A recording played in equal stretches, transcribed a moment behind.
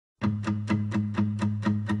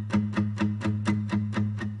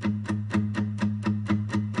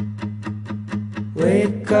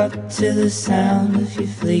Wake up to the sound of your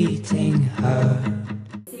fleeting heart.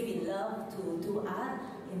 We love to do art.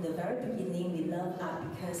 In the very beginning, we love art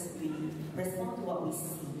because we respond to what we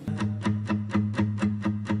see.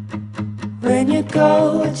 When you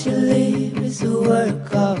go, what you leave is a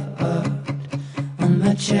work of art. On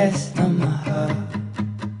my chest, on my heart.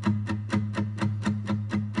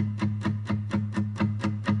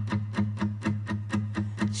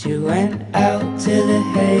 She went out to the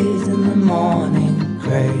haze in the morning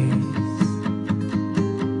grace.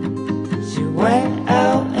 She went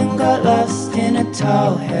out and got lost in a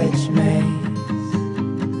tall hedge maze.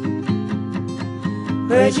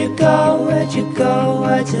 Where'd you go, where'd you go,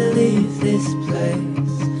 why'd you leave this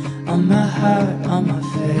place? On my heart, on my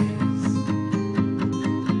face.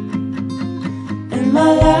 And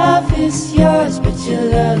my love is yours, but your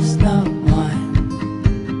love's not mine.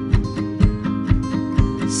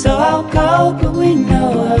 So I'll go, but we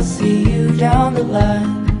know I'll see you down the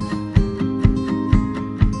line.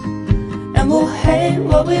 And we'll hate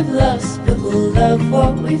what we've lost, but we'll love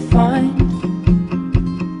what we find.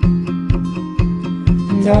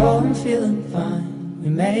 And oh, I'm feeling fine, we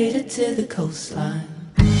made it to the coastline.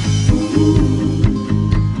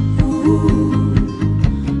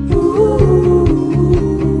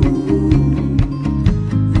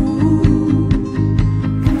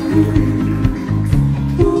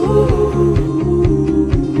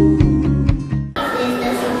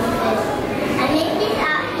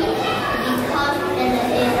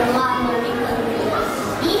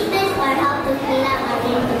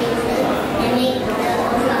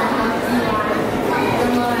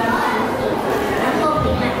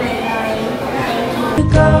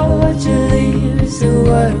 What you leave is a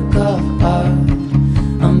work of art.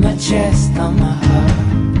 On my chest, on my heart.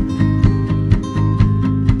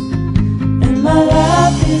 And my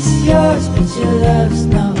love is yours, but your love's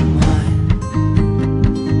not mine.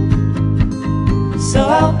 So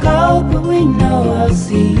I'll go, but we know I'll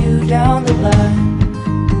see you down the line.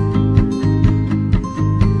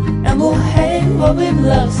 And we'll hate what we've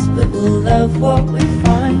lost, but we'll love what we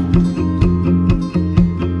find.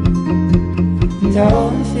 And oh,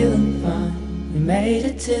 I'm feeling fine, we made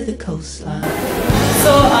it to the coastline.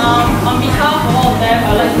 So on behalf of all of them,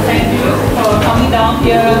 I'd like to thank you for coming down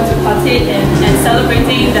here to partake in and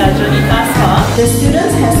celebrating the Journey Class Car. The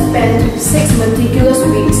students have spent 6 meticulous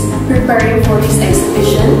weeks preparing for this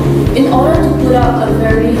exhibition in order to put up a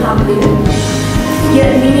very humbling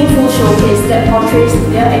yet meaningful showcase that portrays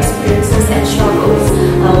their experiences and struggles.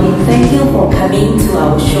 Thank you for coming to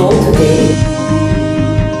our show today.